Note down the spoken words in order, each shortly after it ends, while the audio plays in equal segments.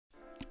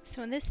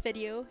So in this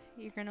video,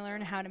 you're going to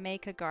learn how to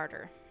make a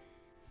garter.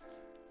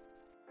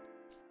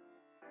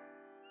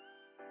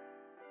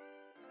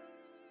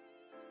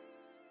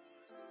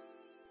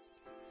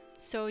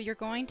 So you're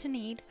going to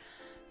need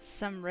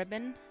some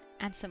ribbon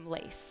and some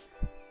lace.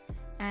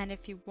 And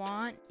if you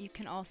want, you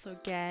can also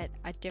get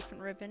a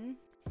different ribbon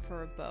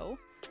for a bow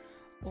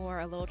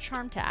or a little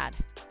charm to add.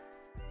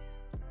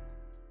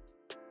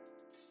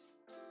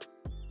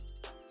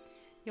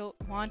 You'll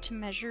want to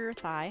measure your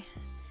thigh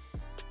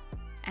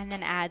and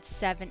then add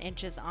 7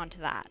 inches onto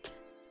that,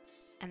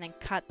 and then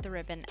cut the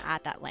ribbon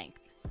at that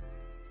length.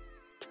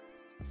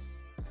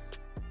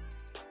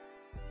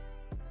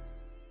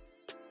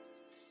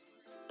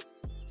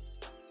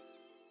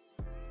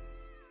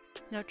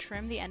 Now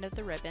trim the end of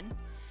the ribbon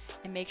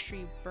and make sure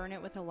you burn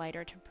it with a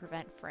lighter to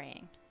prevent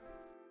fraying.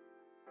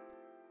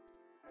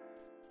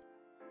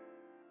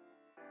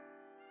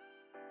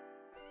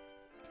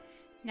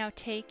 Now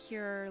take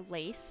your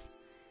lace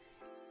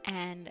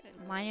and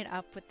line it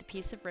up with the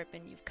piece of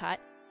ribbon you've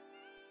cut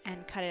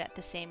and cut it at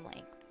the same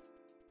length.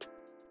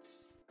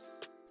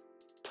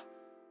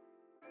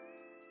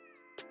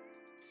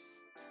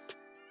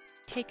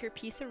 Take your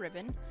piece of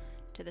ribbon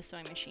to the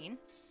sewing machine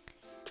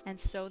and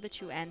sew the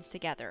two ends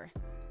together,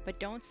 but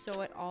don't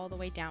sew it all the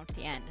way down to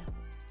the end.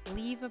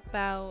 Leave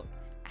about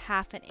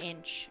 ½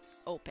 inch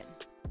open.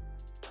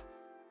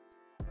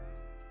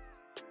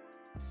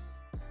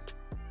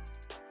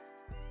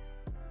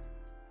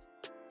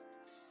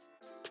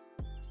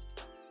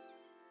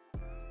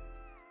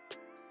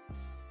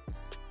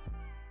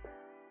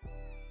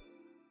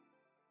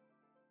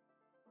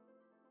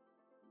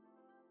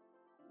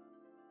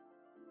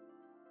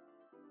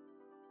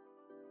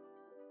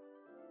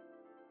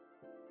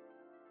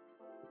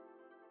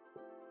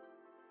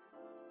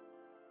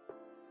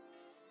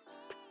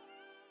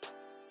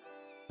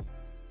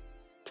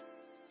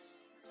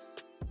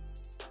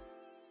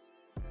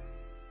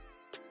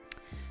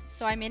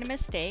 So I made a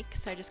mistake,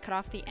 so I just cut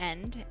off the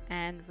end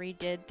and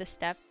redid the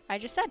step I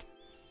just said.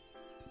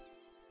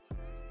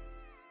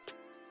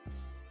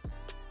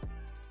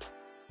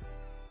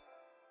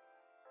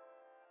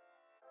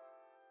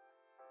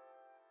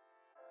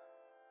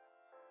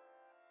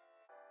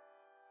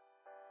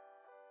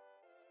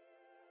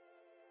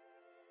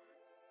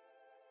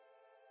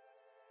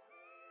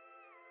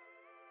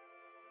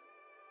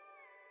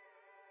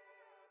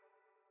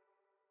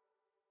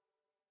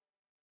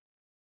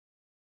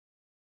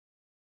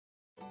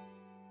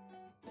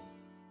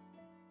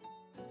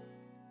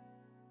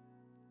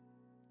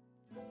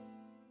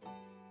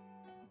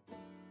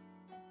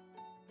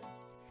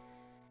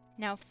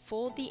 Now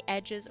fold the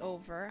edges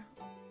over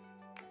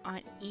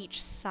on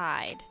each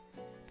side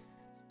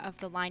of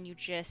the line you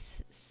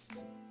just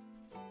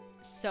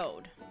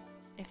sewed,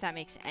 if that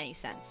makes any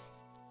sense.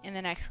 In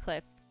the next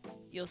clip,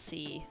 you'll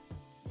see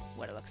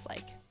what it looks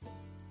like.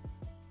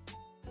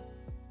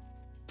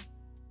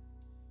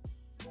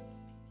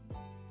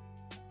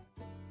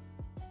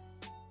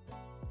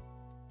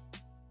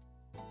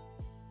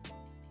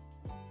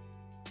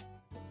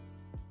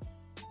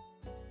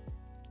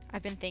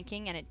 I've been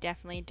thinking and it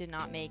definitely did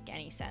not make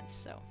any sense,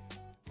 so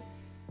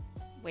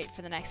wait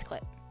for the next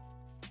clip.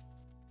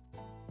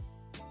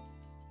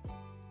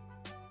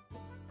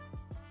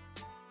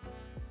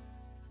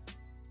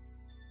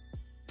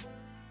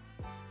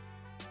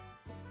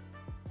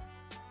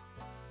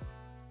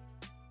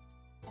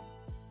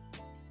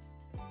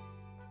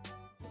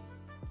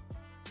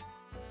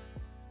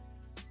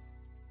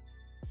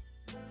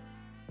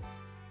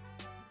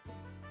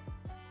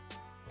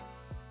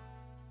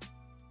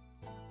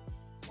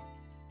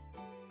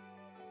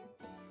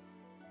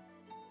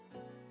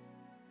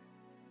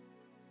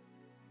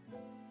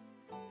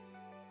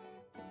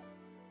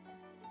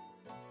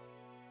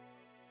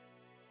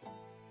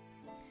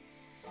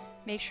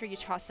 Make sure you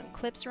toss some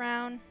clips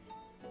around.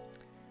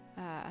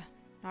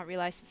 Not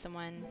realize that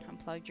someone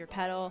unplugged your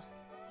pedal.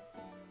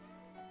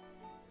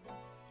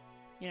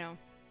 You know,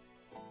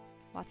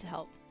 lots of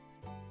help.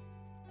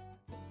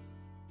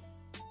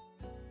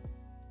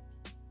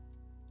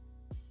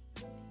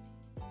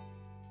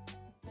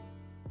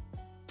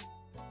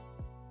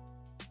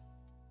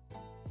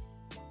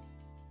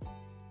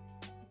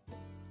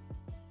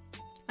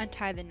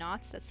 Untie the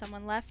knots that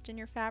someone left in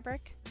your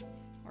fabric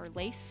or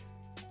lace.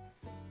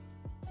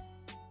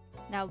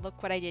 Now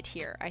look what I did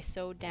here. I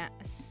sewed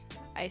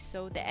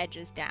the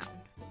edges down.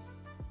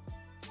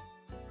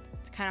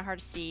 It's kind of hard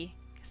to see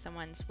because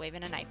someone's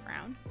waving a knife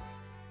around,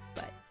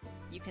 but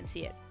you can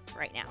see it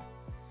right now.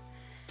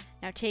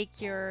 Now take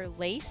your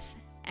lace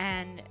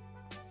and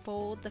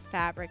fold the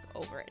fabric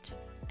over it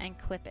and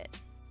clip it.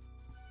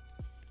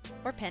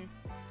 Or pin,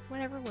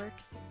 whatever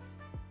works.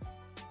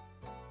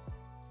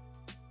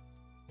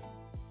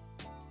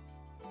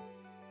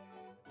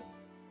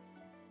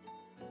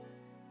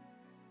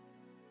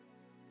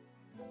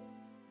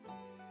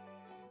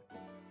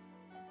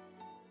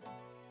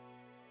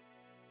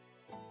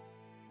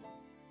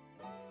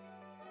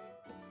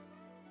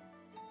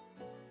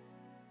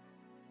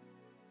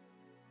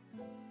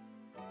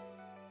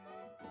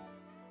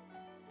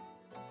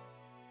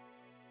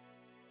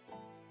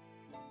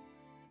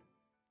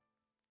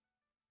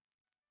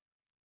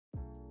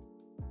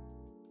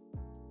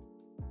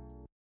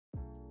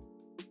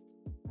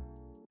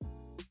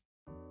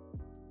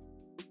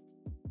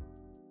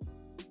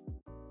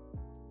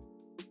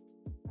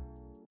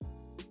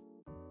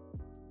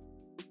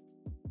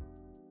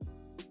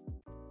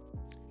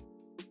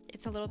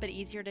 a little bit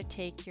easier to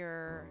take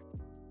your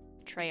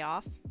tray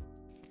off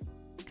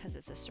because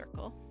it's a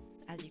circle,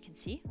 as you can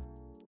see.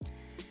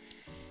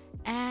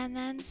 And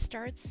then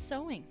start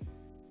sewing.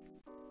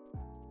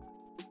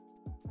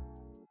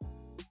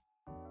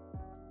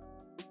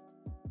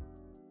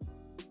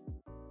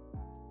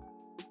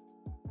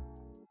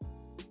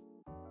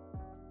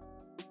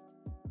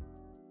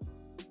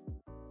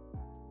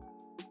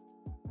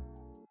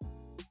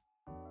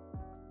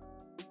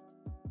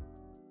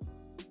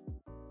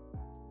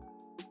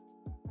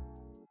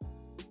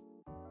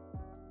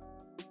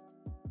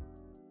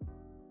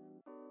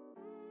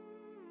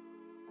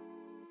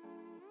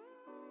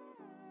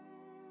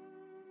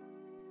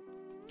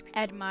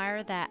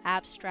 Admire that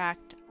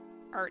abstract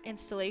art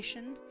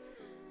installation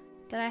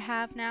that I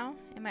have now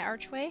in my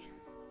archway.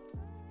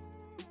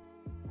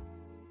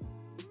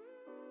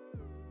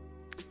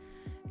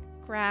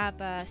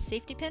 Grab a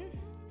safety pin,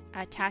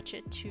 attach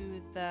it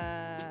to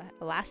the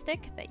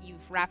elastic that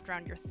you've wrapped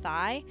around your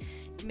thigh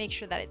to make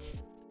sure that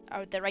it's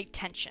the right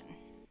tension.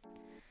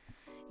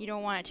 You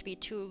don't want it to be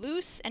too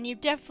loose, and you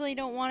definitely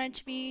don't want it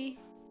to be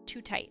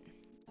too tight.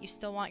 You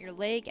still want your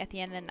leg at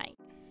the end of the night.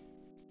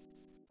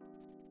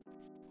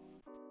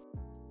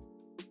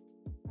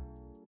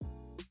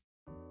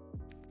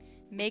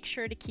 Make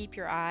sure to keep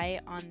your eye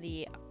on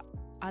the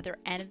other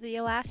end of the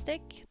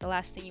elastic. The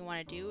last thing you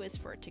want to do is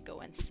for it to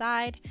go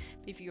inside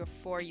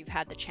before you've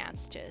had the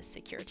chance to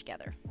secure it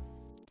together.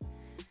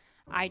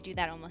 I do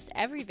that almost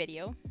every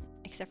video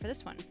except for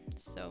this one,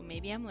 so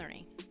maybe I'm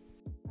learning.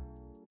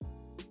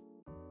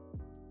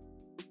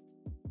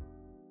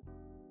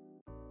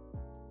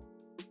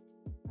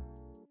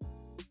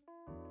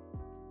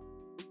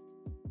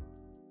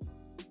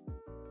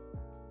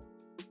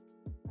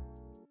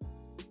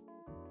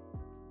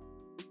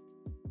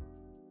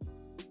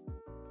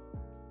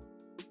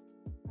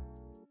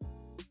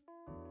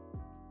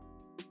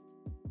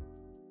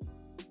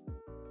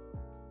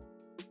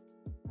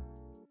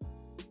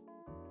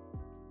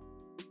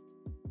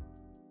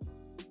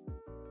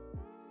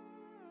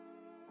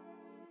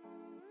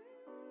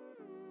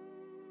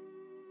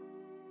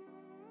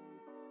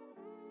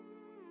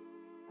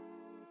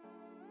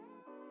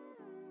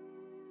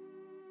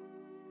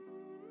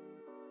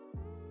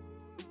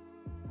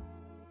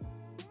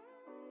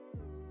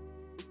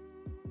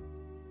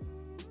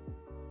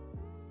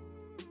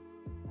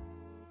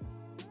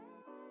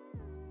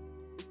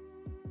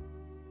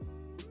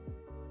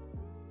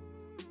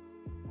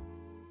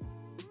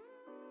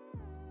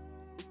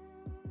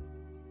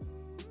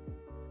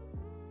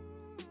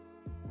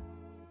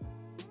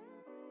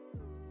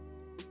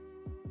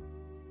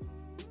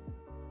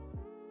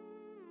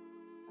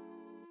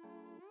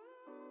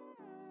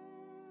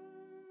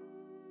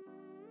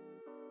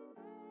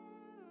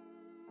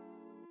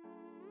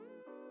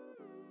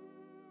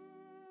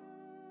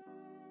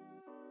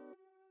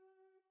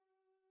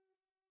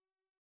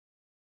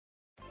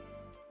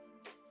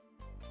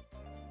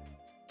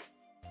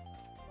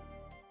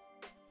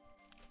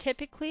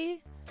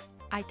 Typically,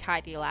 I tie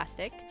the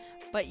elastic,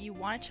 but you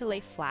want it to lay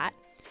flat,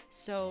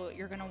 so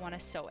you're going to want to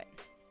sew it.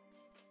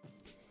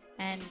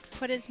 And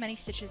put as many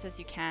stitches as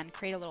you can.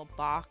 Create a little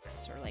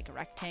box or like a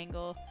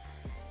rectangle.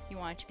 You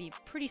want it to be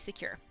pretty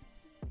secure.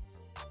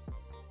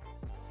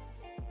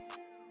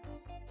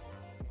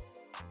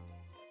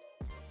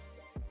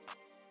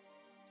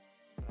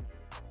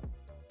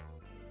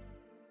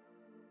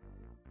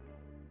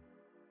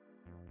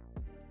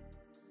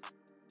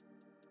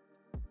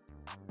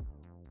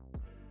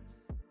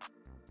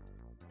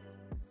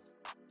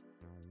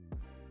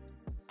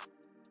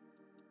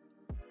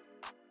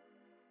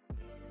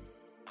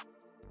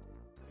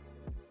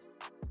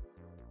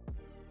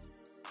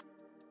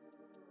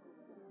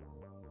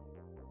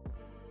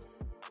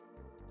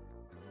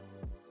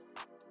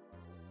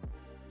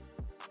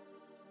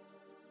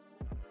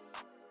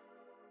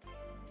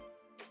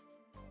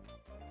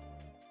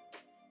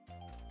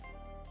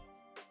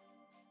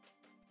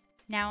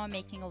 Now I'm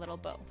making a little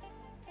bow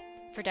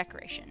for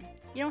decoration.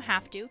 You don't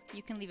have to,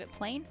 you can leave it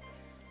plain,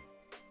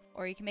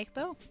 or you can make a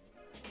bow.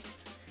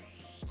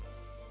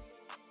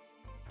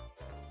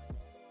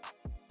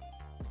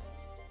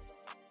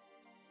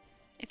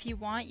 If you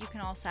want, you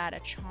can also add a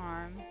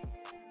charm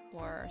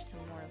or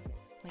some more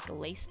like a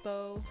lace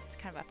bow. It's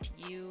kind of up to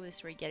you. This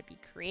is where you get to be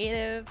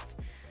creative.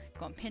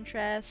 Go on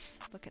Pinterest,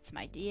 look at some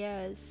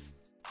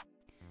ideas,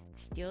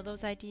 steal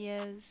those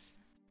ideas.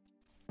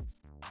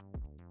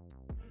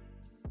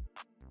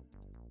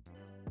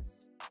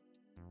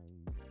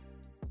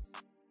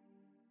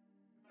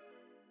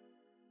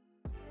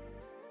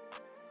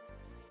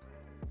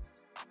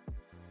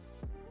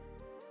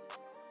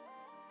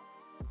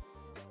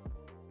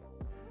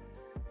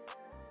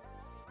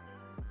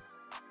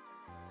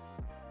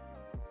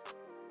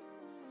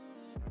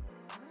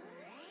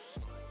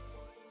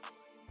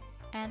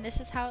 And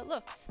this is how it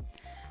looks.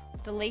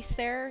 The lace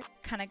there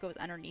kind of goes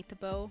underneath the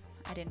bow.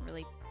 I didn't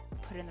really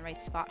put it in the right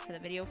spot for the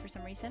video for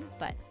some reason,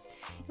 but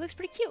it looks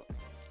pretty cute.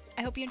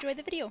 I hope you enjoyed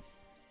the video.